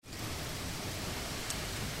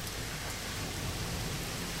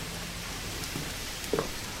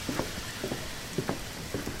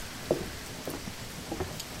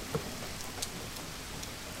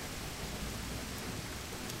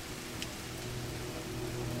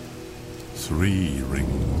3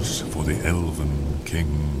 rings for the elven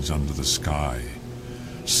kings under the sky,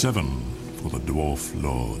 7 for the dwarf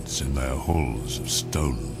lords in their halls of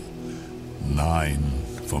stone, 9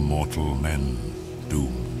 for mortal men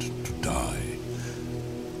doomed to die,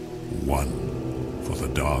 1 for the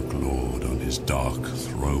Dark Lord on his dark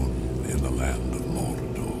throne in the land of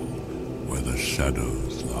Mordor, where the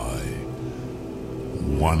shadows lie.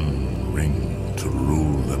 1 ring to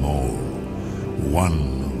rule them all,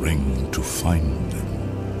 1 ring to find them,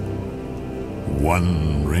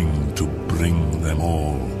 1 ring to bring them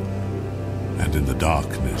all, and in the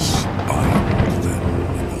darkness bind them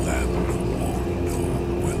in the land of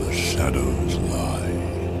Mordor, where the shadows lie.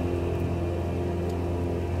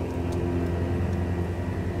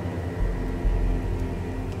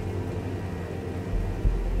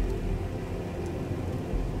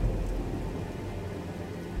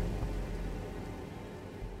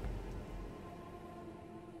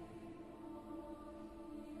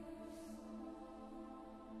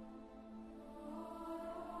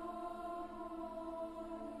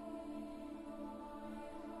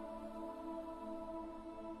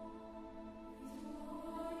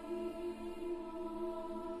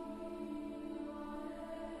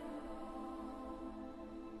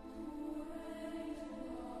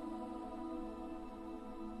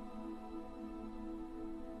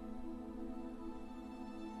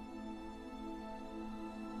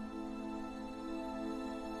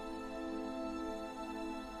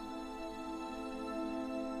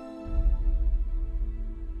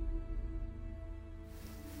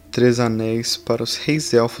 Três anéis para os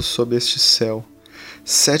reis elfos sob este céu,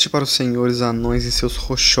 7 para os senhores anões em seus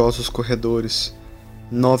rochosos corredores,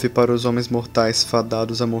 9 para os homens mortais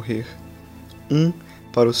fadados a morrer, 1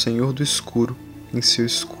 para o Senhor do Escuro em seu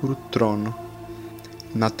escuro trono.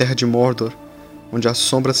 Na terra de Mordor, onde as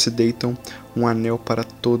sombras se deitam, um anel para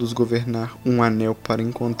todos governar, um anel para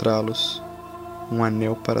encontrá-los, um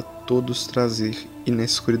anel para todos trazer e na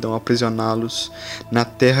escuridão aprisioná-los, na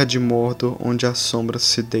terra de Mordor onde as sombras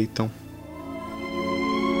se deitam.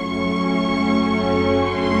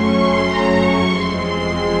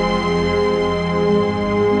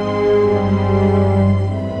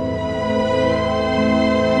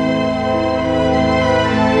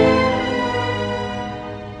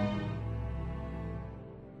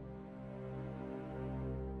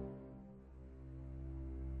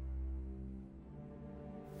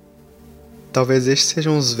 Talvez estes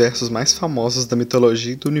sejam os versos mais famosos da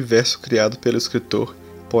mitologia e do universo criado pelo escritor,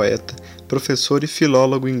 poeta, professor e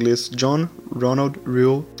filólogo inglês John Ronald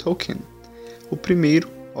Reuel Tolkien. O primeiro,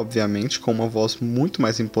 obviamente, com uma voz muito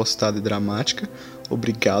mais impostada e dramática,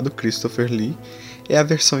 obrigado Christopher Lee, é a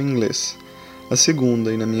versão em inglês. A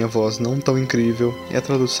segunda, e na minha voz não tão incrível, é a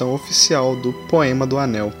tradução oficial do Poema do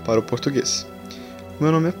Anel para o português.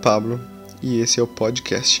 Meu nome é Pablo, e esse é o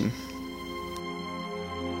Podcasting.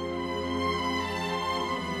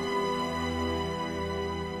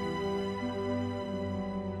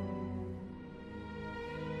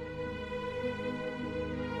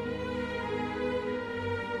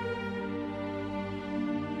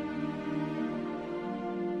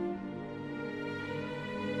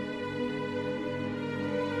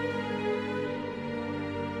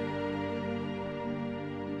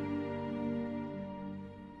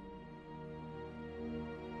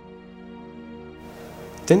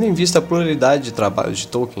 Tendo em vista a pluralidade de trabalhos de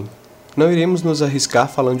Tolkien, não iremos nos arriscar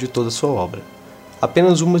falando de toda a sua obra.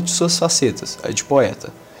 Apenas uma de suas facetas, a de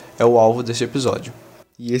poeta, é o alvo deste episódio.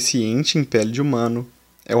 E esse ente em pele de humano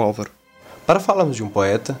é o Álvaro. Para falarmos de um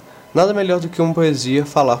poeta, nada melhor do que uma poesia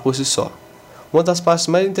falar por si só. Uma das partes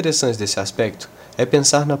mais interessantes desse aspecto é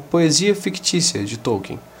pensar na poesia fictícia de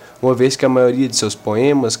Tolkien, uma vez que a maioria de seus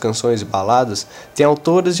poemas, canções e baladas tem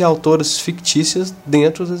autores e autoras fictícias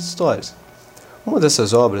dentro das histórias. Uma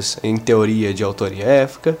dessas obras, em teoria de autoria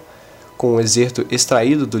élfica, com um excerto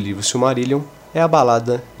extraído do livro Silmarillion, é a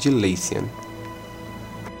balada de Leithian.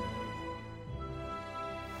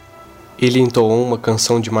 Ele entoou uma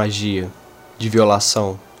canção de magia, de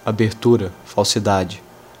violação, abertura, falsidade,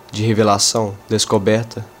 de revelação,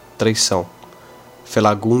 descoberta, traição.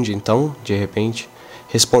 Felagund, então, de repente,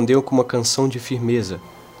 respondeu com uma canção de firmeza,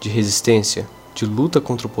 de resistência, de luta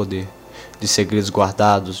contra o poder, de segredos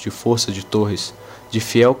guardados, de força de torres, de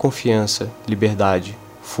fiel confiança, liberdade,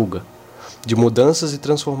 fuga, de mudanças e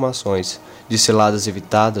transformações, de ciladas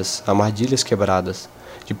evitadas, armadilhas quebradas,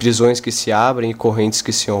 de prisões que se abrem e correntes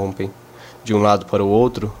que se rompem. De um lado para o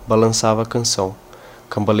outro, balançava a canção,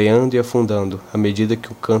 cambaleando e afundando à medida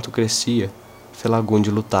que o canto crescia, Felagund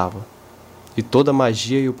lutava. E toda a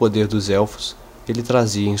magia e o poder dos elfos ele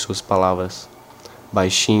trazia em suas palavras.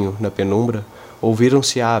 Baixinho, na penumbra,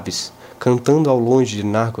 ouviram-se aves, cantando ao longe de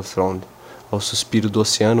Nargothrond, ao suspiro do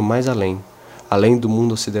oceano mais além, além do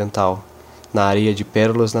mundo ocidental, na areia de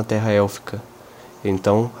pérolas na terra élfica.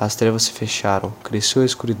 Então as trevas se fecharam, cresceu a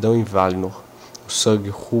escuridão em Valinor, o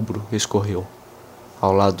sangue rubro escorreu.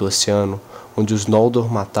 Ao lado do oceano, onde os Noldor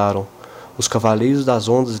mataram, os cavaleiros das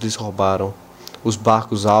ondas lhes roubaram, os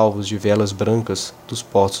barcos alvos de velas brancas dos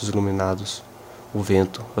portos iluminados. O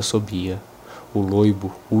vento assobia, o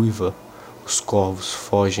loibo uiva, os corvos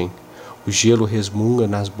fogem, o gelo resmunga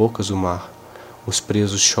nas bocas do mar, os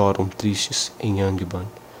presos choram tristes em Angband,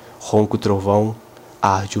 ronca o trovão,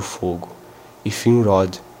 arde o fogo, e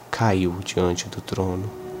Finrod caiu diante do trono.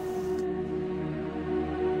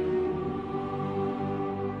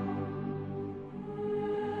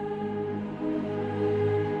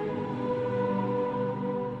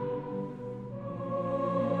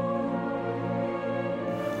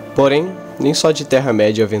 Porém, nem só de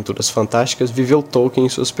Terra-média e aventuras fantásticas viveu Tolkien e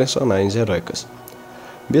suas personagens heróicas.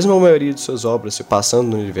 Mesmo a maioria de suas obras se passando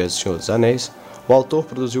no universo do Senhor dos Anéis, o autor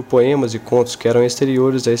produziu poemas e contos que eram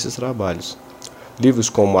exteriores a esses trabalhos. Livros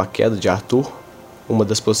como A Queda de Arthur, uma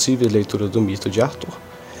das possíveis leituras do mito de Arthur,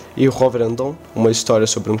 e Roverandon, uma história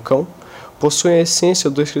sobre um cão, possuem a essência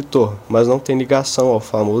do escritor, mas não têm ligação aos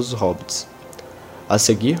famosos hobbits. A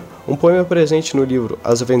seguir, um poema presente no livro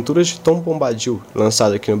As Aventuras de Tom Bombadil,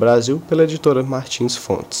 lançado aqui no Brasil pela editora Martins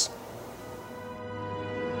Fontes.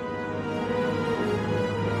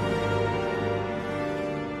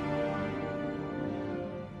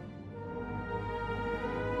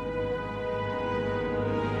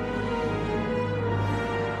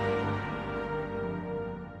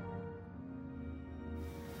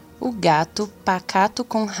 O gato, pacato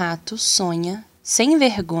com rato, sonha, sem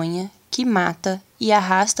vergonha, que mata e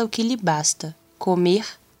arrasta o que lhe basta, comer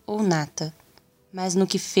ou nata. Mas no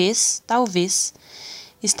que fez, talvez,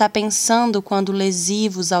 está pensando quando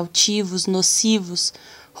lesivos, altivos, nocivos,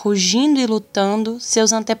 rugindo e lutando,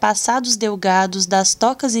 seus antepassados delgados das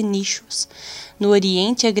tocas e nichos, no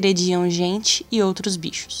Oriente agrediam gente e outros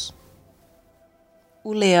bichos.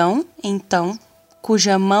 O leão, então,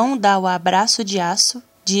 cuja mão dá o abraço de aço,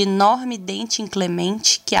 de enorme dente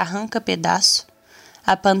inclemente que arranca pedaço,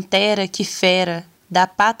 a pantera que fera, da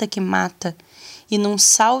pata que mata, e num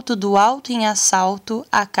salto do alto em assalto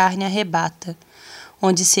a carne arrebata,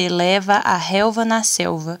 onde se eleva a relva na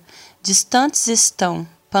selva, distantes estão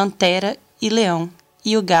pantera e leão,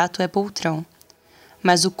 e o gato é poltrão.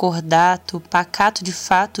 Mas o cordato, pacato de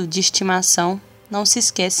fato, de estimação, não se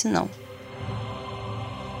esquece não.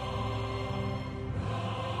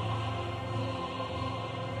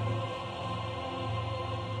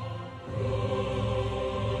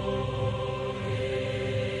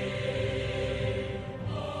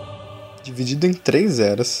 Dividido em 3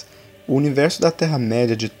 eras, o universo da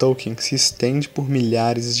Terra-média de Tolkien se estende por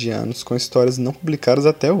milhares de anos com histórias não publicadas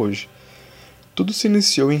até hoje. Tudo se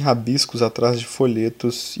iniciou em rabiscos atrás de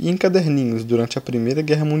folhetos e em caderninhos durante a Primeira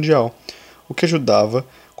Guerra Mundial, o que ajudava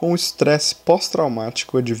com o estresse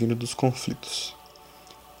pós-traumático advindo dos conflitos.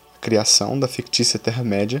 A criação da fictícia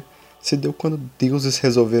Terra-média se deu quando deuses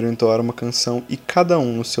resolveram entoar uma canção e cada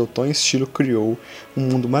um no seu tom e estilo criou um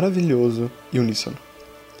mundo maravilhoso e uníssono.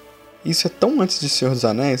 Isso é tão antes de Senhor dos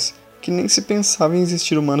Anéis que nem se pensava em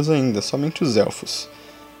existir humanos ainda, somente os elfos.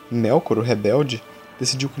 Melkor, o rebelde,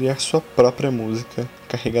 decidiu criar sua própria música,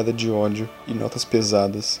 carregada de ódio e notas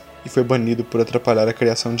pesadas, e foi banido por atrapalhar a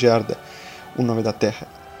criação de Arda, o nome da Terra.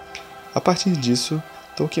 A partir disso,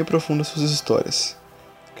 Tolkien aprofunda suas histórias.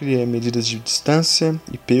 Cria medidas de distância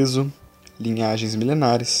e peso, linhagens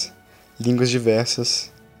milenares, línguas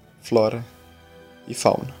diversas, flora e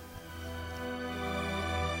fauna.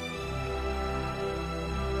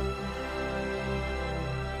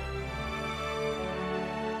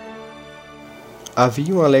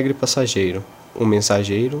 Havia um alegre passageiro, um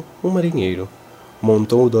mensageiro, um marinheiro.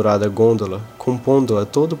 Montou dourada gôndola, compondo-a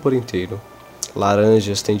todo por inteiro.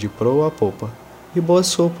 Laranjas tem de proa a popa, e boa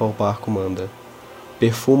sopa ao barco manda.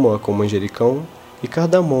 Perfuma-a com manjericão, e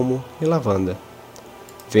cardamomo e lavanda.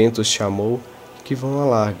 Ventos chamou, que vão à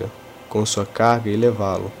larga, com sua carga e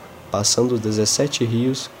levá-lo, passando os 17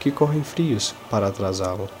 rios que correm frios para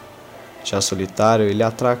atrasá-lo. Já solitário ele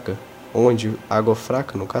atraca, onde, água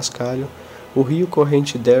fraca no cascalho, o rio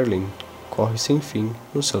corrente Derlin corre sem fim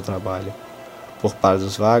no seu trabalho. Por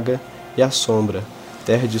pardos vaga e à sombra,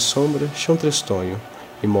 terra de sombra, chão tristonho,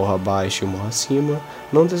 e morro abaixo e morro acima,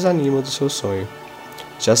 não desanima do seu sonho.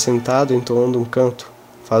 Já sentado entoando um canto,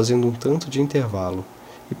 fazendo um tanto de intervalo,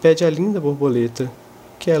 e pede à linda borboleta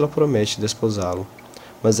que ela promete desposá-lo.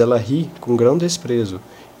 Mas ela ri com grão desprezo,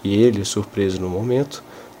 e ele, surpreso no momento,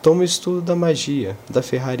 toma o estudo da magia, da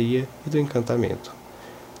ferraria e do encantamento.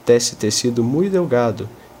 tece tecido muito delgado,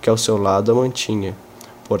 que ao seu lado a mantinha.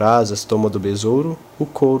 Por asas toma do besouro o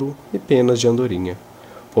couro e penas de andorinha.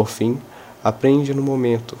 Por fim, aprende no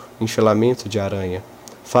momento, em filamento de aranha.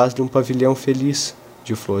 Faz-lhe um pavilhão feliz,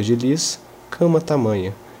 de flor de lis, cama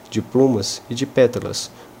tamanha, de plumas e de pétalas,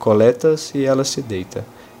 coletas e ela se deita.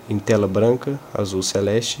 Em tela branca, azul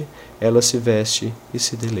celeste, ela se veste e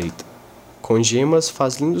se deleita. Com gemas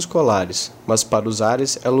faz lindos colares, mas para os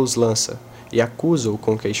ares ela os lança, e acusa-o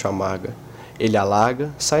com queixo amarga. Ele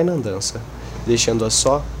alarga, sai na andança. Deixando-a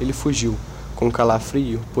só, ele fugiu, com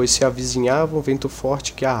calafrio, pois se avizinhava um vento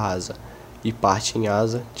forte que arrasa, e parte em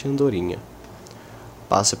asa de andorinha.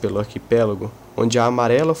 Passa pelo arquipélago, onde a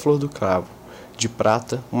amarela flor do cravo, de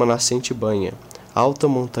prata uma nascente banha, alta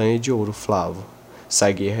montanha de ouro flavo.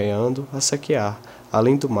 Sai guerreando a saquear,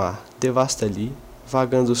 além do mar, devasta ali,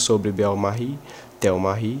 vagando sobre Belmarie,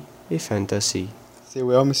 Telmarie e Fantasy.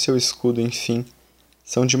 Seu elmo e seu escudo, enfim,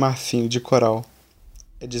 são de marfim e de coral.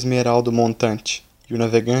 É de esmeralda o montante, e o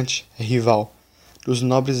navegante é rival dos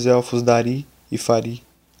nobres elfos Dari e Fari,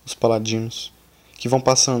 os paladinos, que vão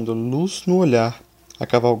passando luz no olhar a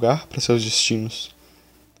cavalgar para seus destinos.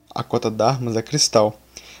 A cota d'armas é cristal,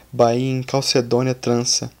 Bahia em Calcedônia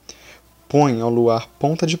trança, põe ao luar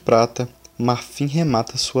ponta de prata, marfim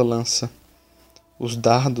remata sua lança. Os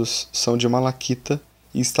dardos são de malaquita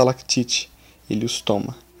e estalactite, ele os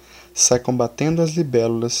toma. Sai combatendo as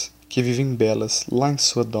libélulas que vivem belas lá em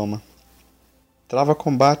sua doma. Trava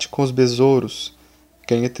combate com os besouros,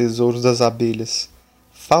 ganha tesouros das abelhas.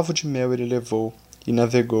 Favo de mel ele levou e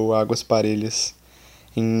navegou águas parelhas.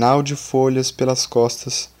 Em nau de folhas pelas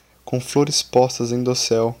costas, com flores postas em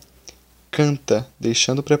dossel, canta,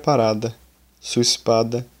 deixando preparada sua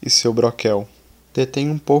espada e seu broquel. Detém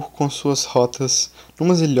um pouco com suas rotas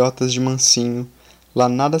numas ilhotas de mansinho, lá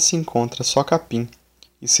nada se encontra, só capim,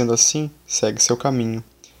 e sendo assim, segue seu caminho.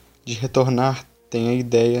 De retornar, tem a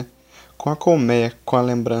ideia, com a colmeia, com a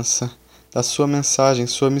lembrança, da sua mensagem,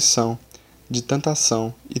 sua missão, de tanta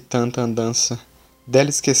ação e tanta andança. Dela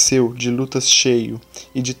esqueceu, de lutas cheio,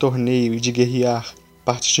 e de torneio e de guerrear,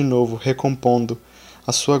 parte de novo, recompondo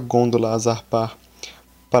a sua gôndola a zarpar,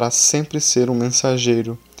 para sempre ser um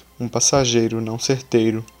mensageiro, um passageiro não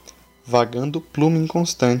certeiro, vagando plume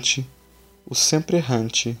inconstante, o sempre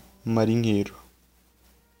errante marinheiro.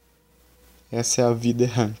 Essa é a vida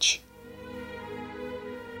errante.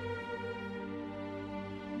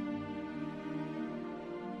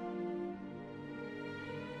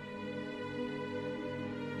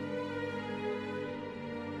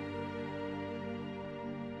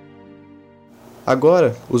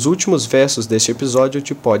 Agora, os últimos versos deste episódio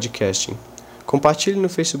de podcasting. Compartilhe no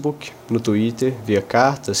Facebook, no Twitter, via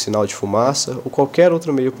carta, sinal de fumaça ou qualquer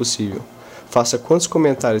outro meio possível. Faça quantos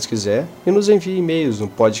comentários quiser e nos envie e-mails no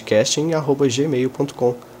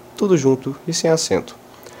podcasting@gmail.com, tudo junto e sem acento.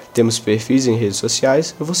 Temos perfis em redes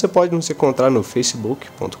sociais e você pode nos encontrar no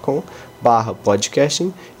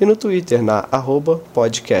facebook.com/podcasting e no Twitter na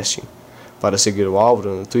 @podcasting. Para seguir o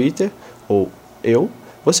Álvaro no Twitter, ou eu,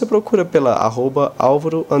 você procura pela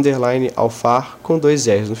 @Álvaro_Alfar com 2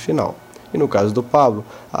 R's no final. E no caso do Pablo,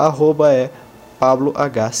 a arroba é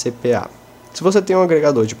PabloHCPA. Se você tem um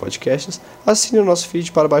agregador de podcasts, assine o nosso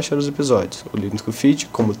feed para baixar os episódios. O link do feed,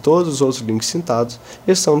 como todos os outros links citados,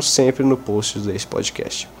 estão sempre no post desse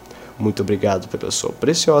podcast. Muito obrigado pela sua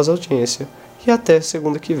preciosa audiência e até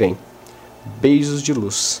segunda que vem. Beijos de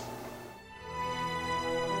luz.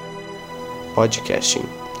 Podcasting.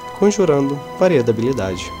 Conjurando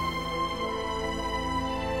variedabilidade.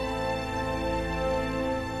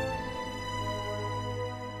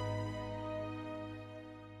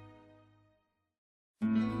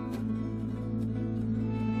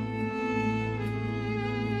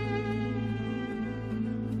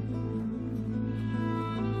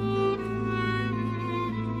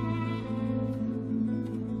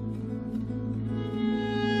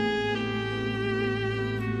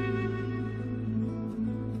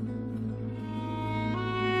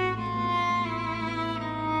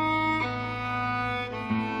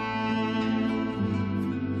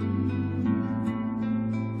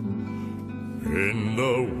 In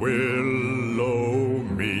the willow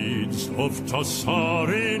meads of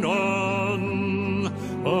Tassarinan,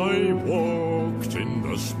 I walked in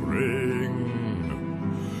the spring.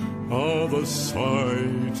 Ah, the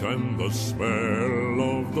sight and the smell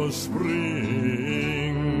of the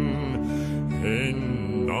spring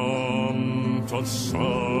in Tassarion.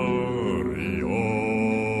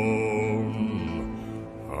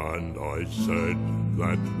 And I said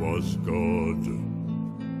that was good.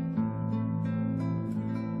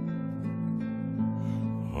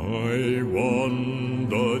 I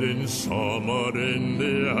wandered in summer in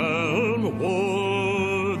the elm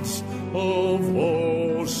woods of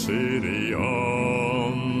Ossiriand.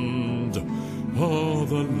 Ah,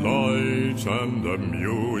 the light and the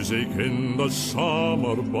music in the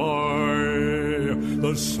summer by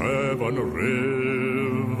the 7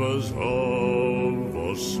 rivers of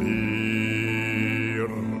Ossir.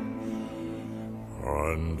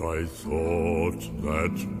 And I thought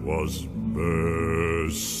that was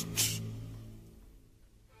best.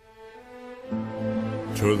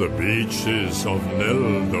 To the beaches of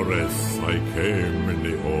Neldoreth I came in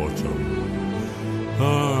the autumn.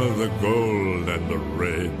 Ah, the gold and the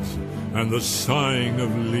red and the sighing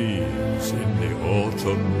of leaves in the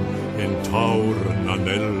autumn in Taurn and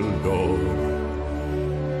Eldor.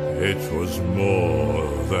 It was more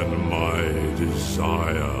than my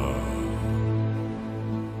desire.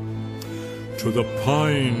 To the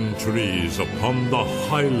pine trees upon the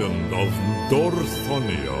highland of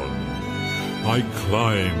Dorthonion I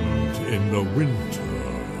climbed in the winter.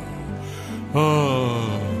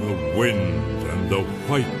 Ah, the wind and the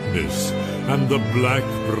whiteness and the black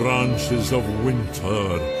branches of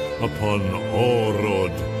winter upon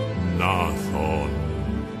Orod Nathon.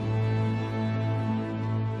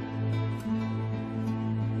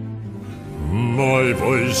 My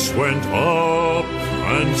voice went up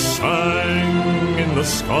and sang in the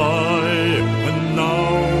sky, and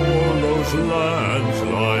now those lands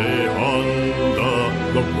lie under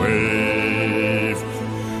the wave,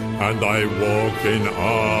 and I walk in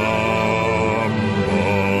Ambarona,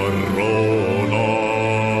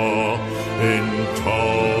 in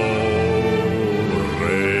Taure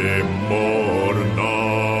Morna,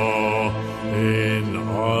 in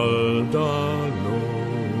Aldanone.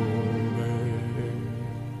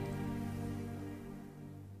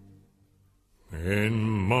 In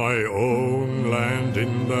my own land,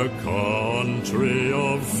 in the country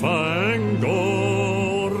of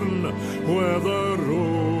Fangorn, where the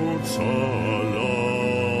roots are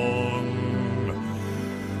long,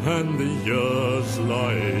 and the years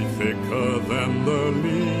lie thicker than the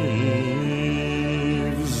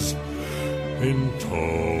leaves, in